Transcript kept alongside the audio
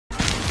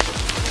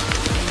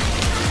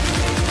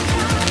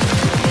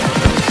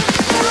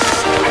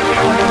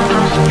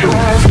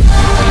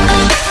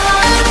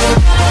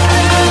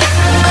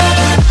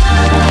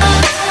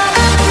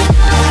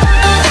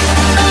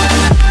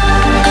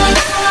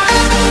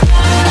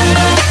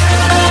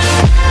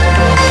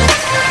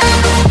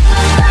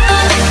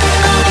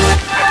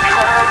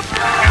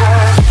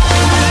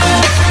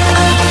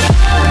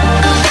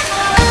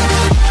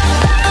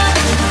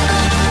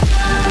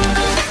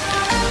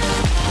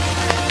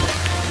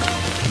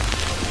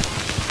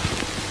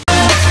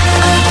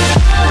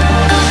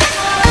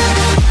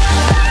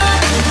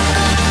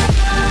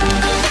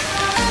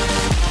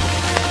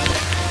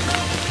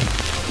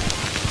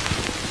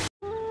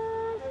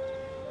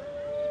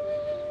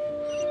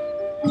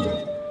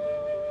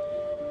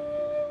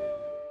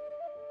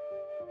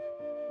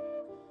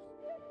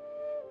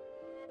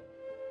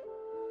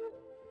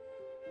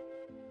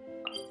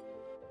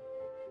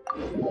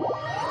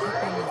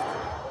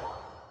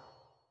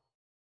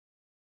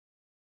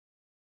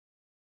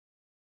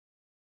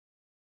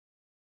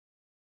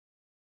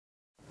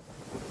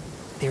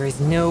There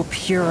is no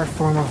purer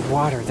form of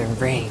water than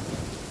rain.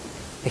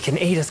 It can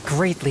aid us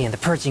greatly in the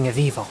purging of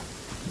evil.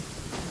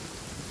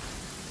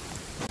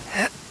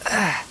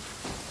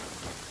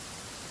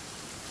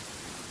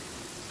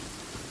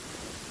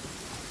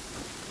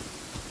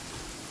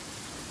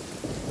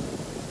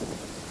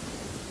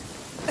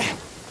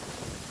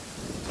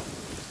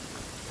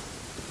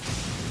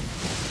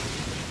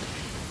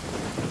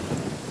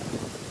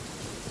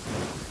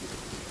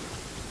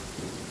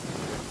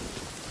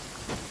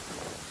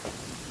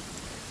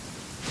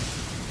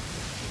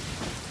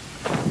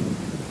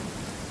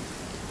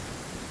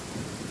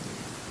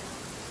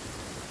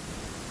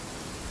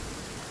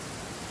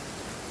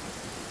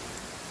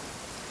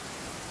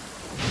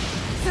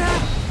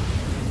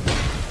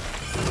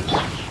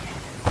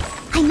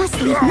 I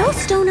must leave no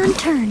stone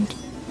unturned.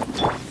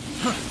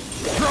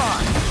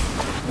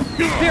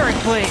 Spirit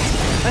Blade!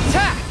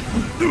 Attack!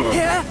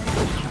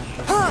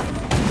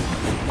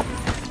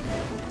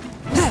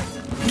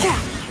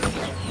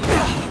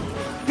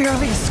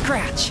 Barely a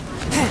scratch.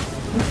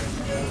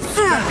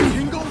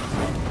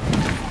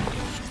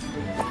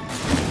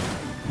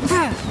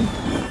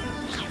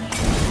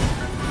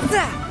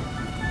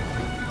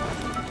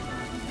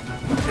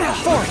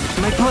 Forth,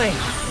 my blade!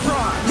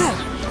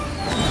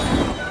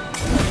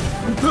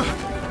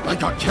 I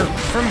got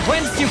careless. From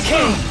whence you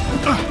came!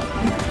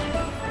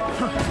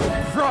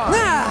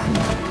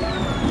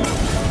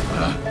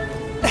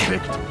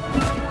 Picked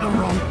the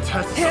wrong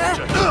test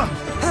subject.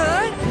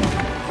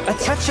 A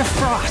touch of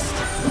frost.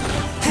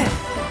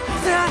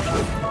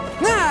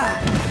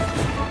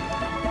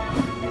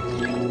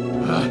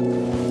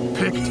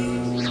 Picked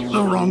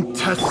the wrong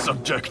test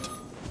subject.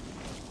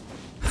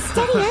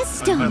 Steady as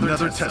stone.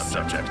 Another test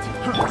subject.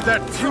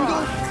 That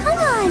tingle? Come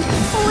on,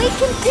 we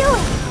can do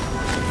it.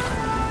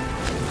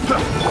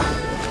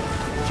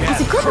 As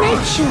a good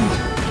knight should.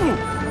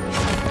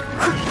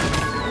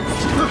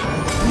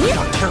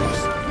 Got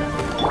careless.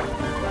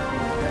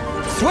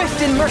 Swift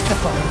and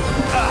merciful.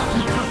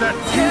 That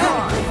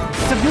tingle!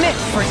 Submit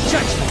for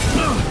judgment.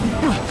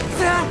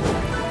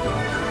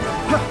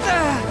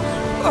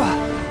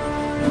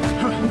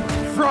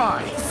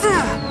 Fry!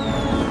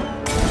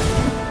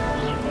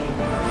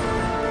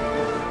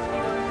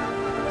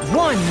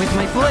 One with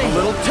my blade. A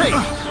little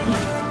taste!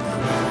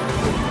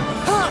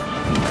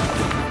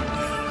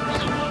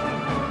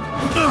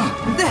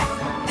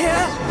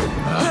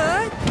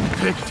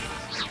 Picked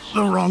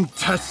the wrong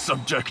test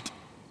subject.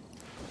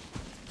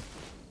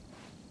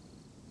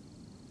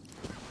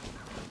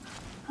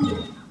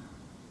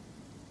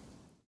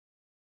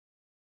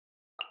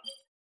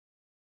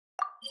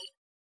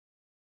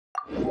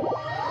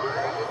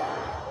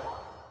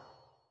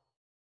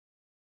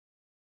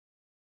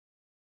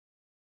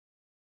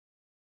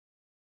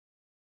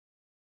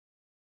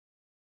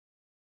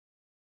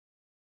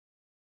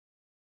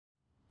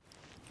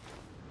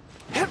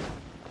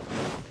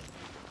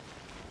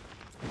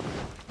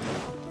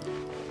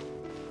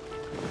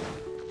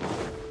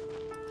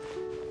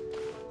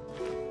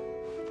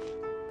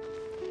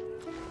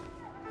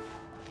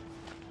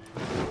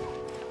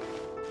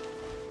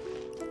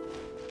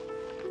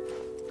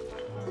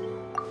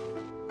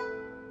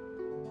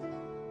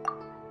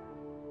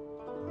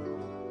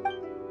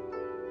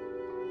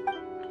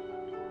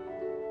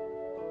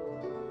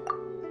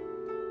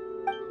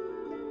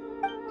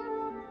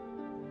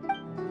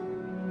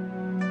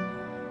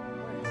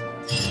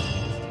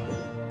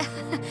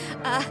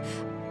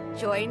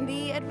 Join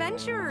the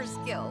Adventurers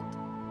Guild.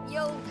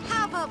 You'll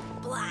have a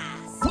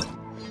blast.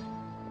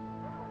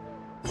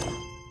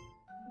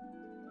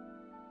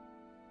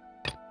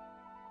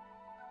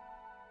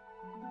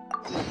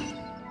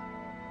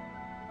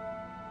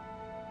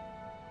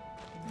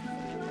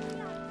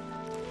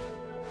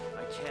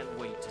 I can't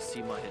wait to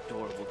see my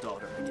adorable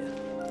daughter again.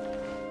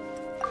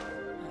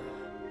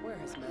 Where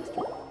has Master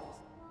gone?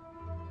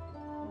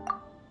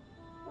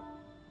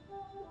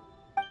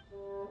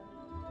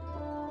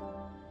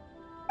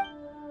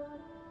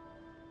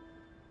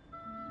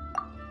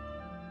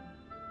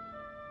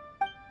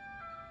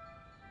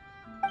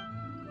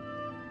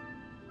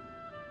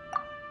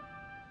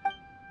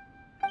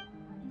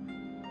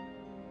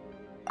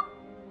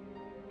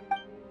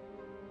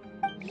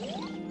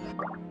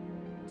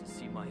 To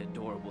see my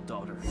adorable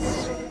daughter.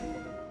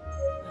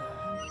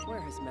 Where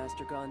has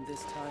Master gone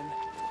this time?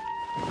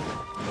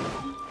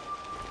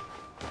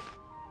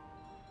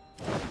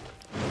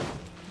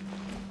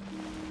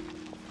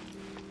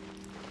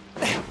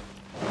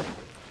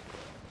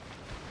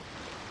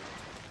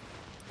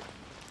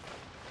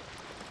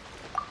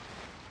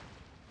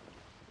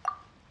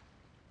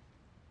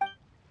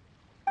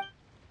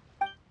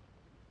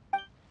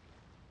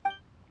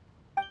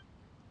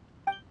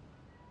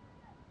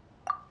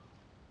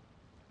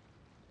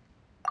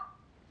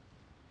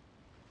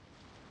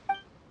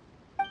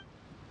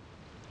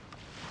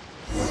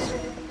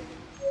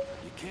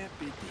 Can't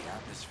beat the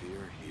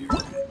atmosphere here.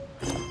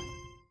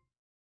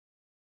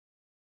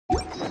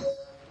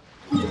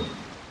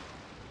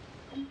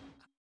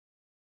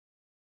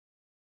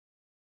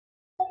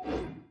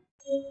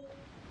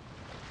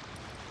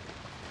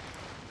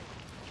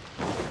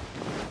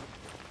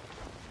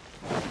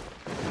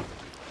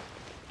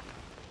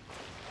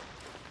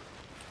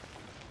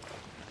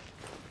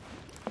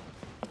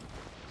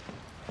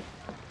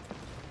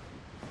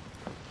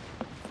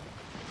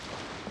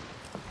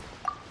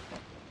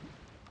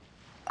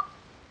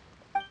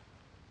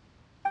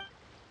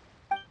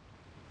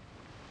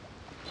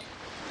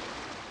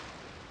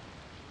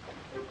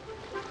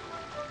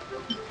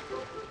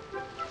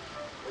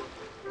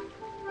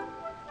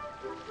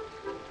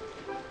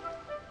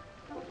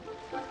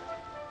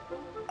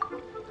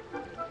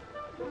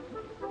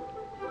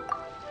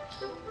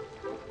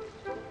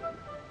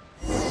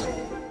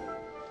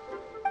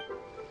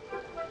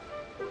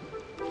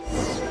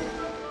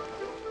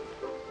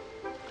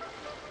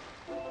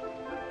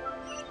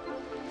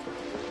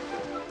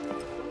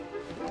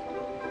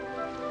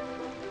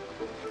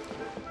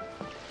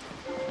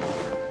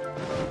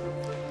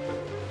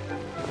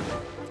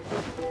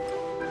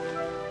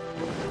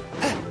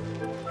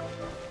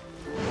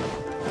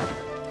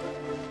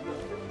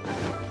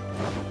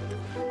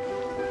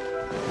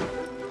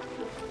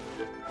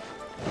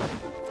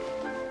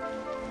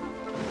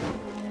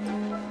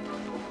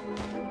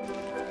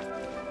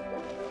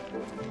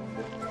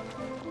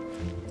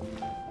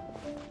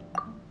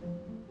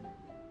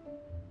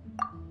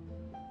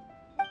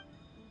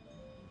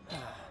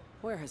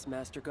 Where has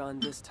Master gone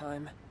this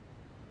time?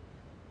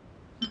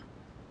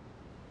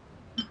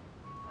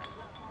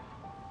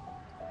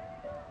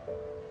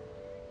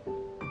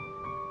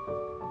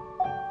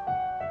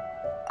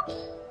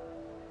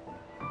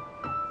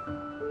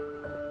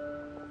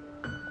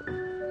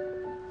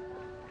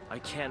 I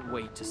can't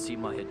wait to see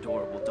my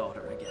adorable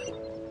daughter again.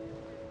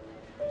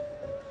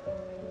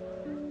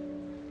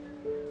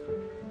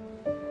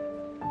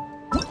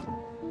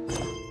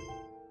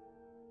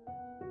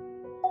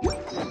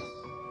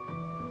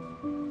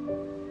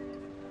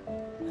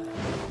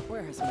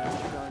 Where has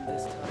Master gone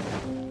this time?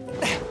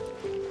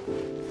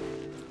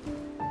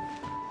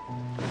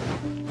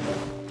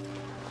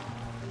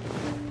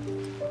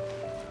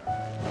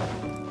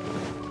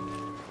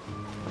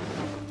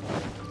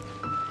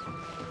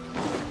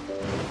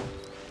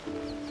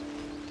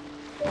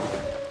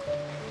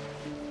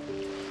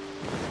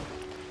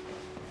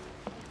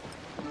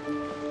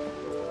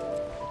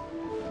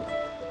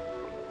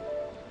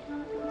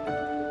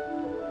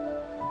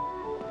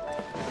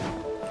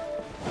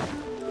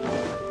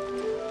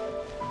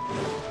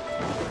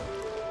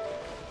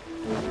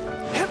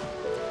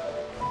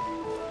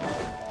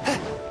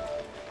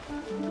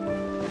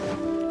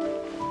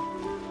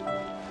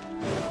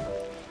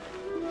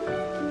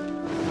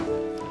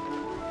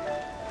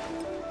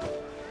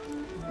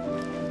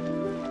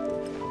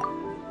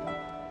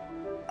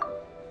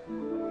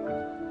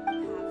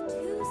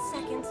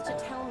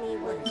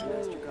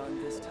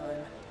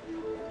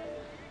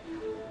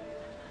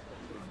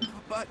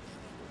 But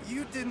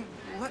you didn't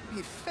let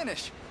me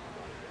finish.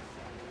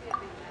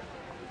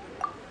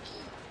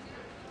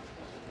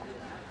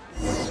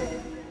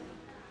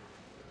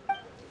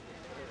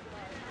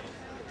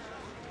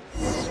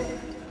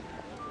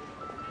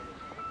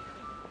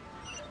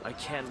 I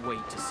can't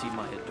wait to see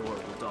my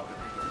adorable daughter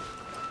again.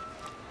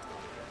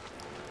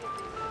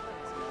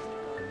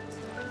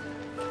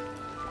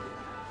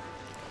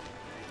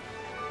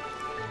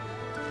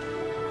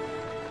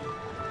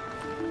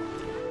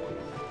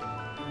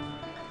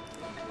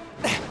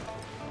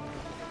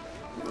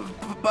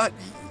 But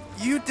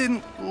you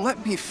didn't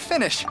let me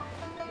finish.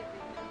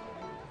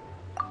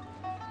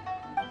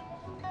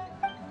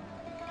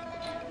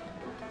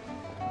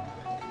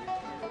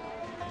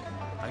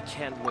 I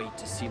can't wait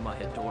to see my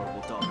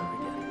adorable daughter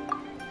again.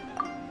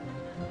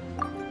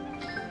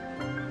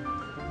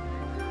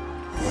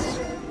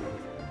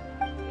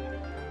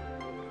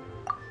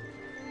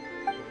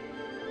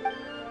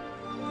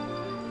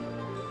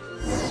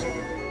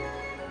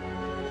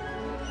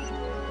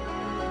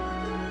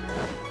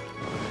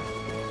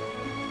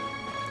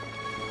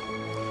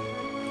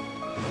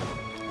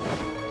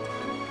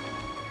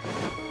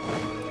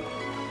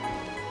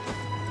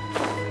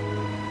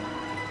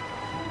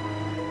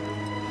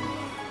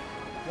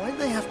 Why'd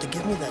they have to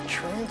give me that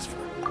transfer?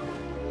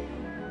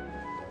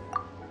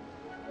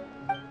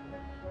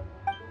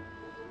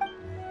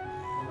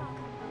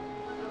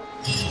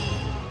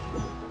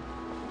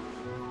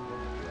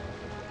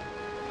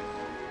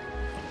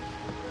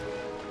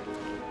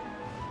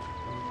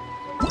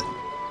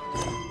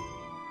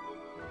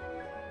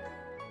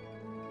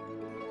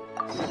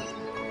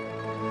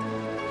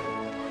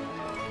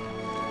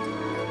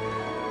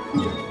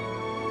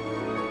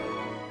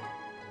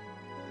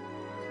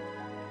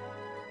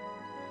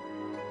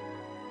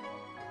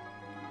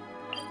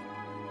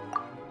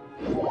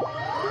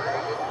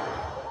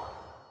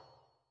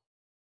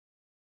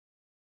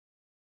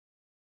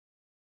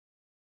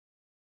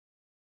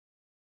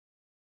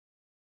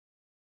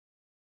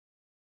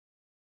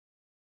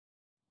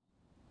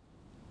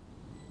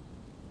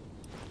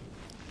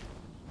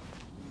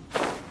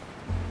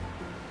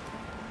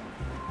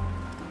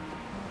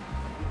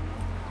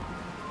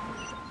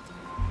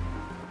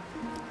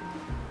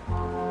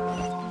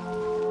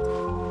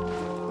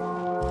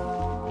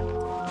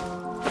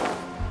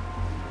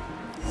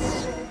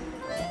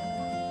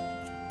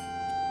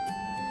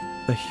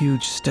 A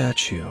huge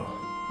statue,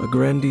 a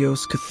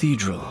grandiose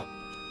cathedral.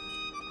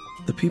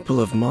 The people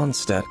of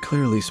Mondstadt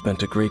clearly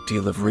spent a great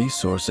deal of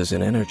resources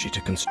and energy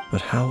to construct, but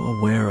how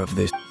aware of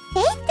this?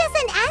 Faith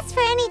doesn't ask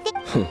for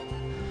anything.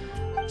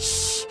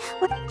 Shh.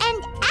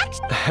 And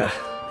huh?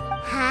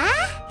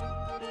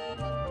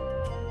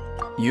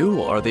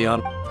 You are the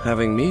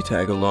having me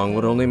tag along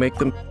would only make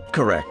them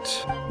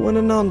correct. When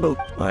a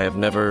I have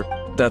never.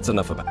 That's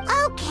enough about.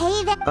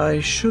 Okay then. I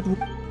should.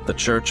 The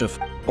Church of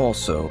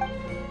also.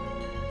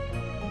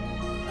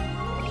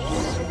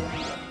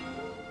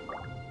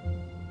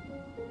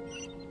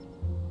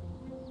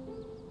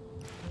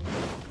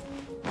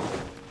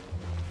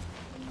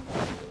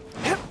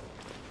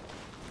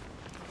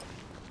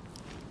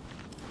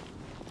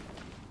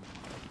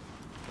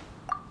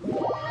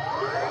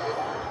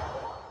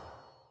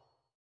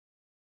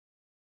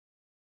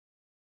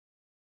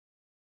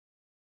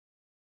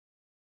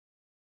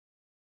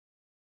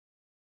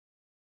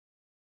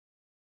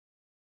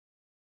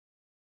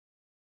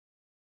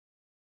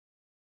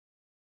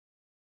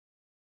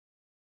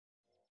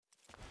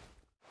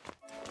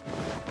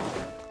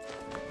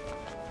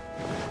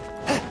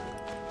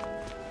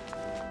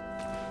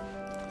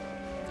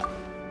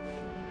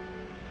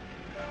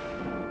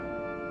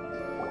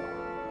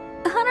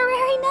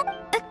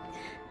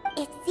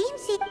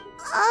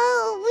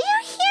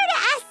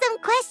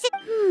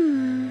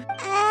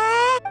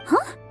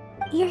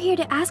 You're here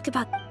to ask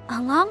about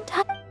a long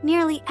time,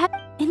 nearly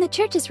in the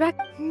church's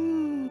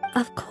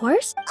Of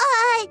course.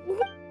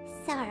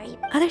 Sorry.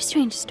 Other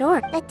strange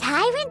story. The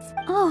tyrants?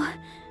 Oh,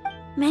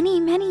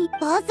 many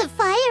Balls of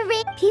fire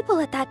ring. people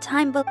at that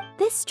time, but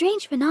this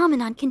strange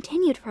phenomenon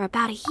continued for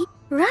about a year.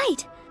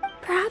 Right.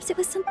 Perhaps it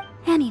was some...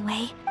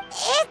 Anyway.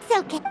 It's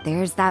okay.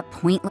 There's that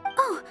point.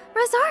 Oh,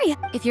 Rosaria.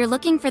 If you're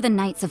looking for the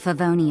Knights of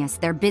Favonius,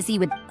 they're busy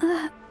with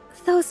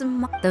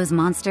Those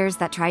monsters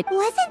that tried.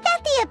 Wasn't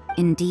that the...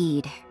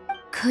 Indeed.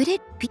 Could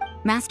it be?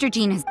 Master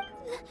Jean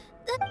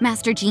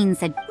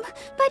said.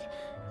 But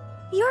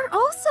you're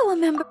also a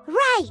member.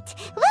 Right.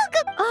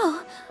 Welcome.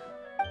 Oh,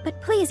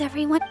 but please,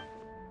 everyone.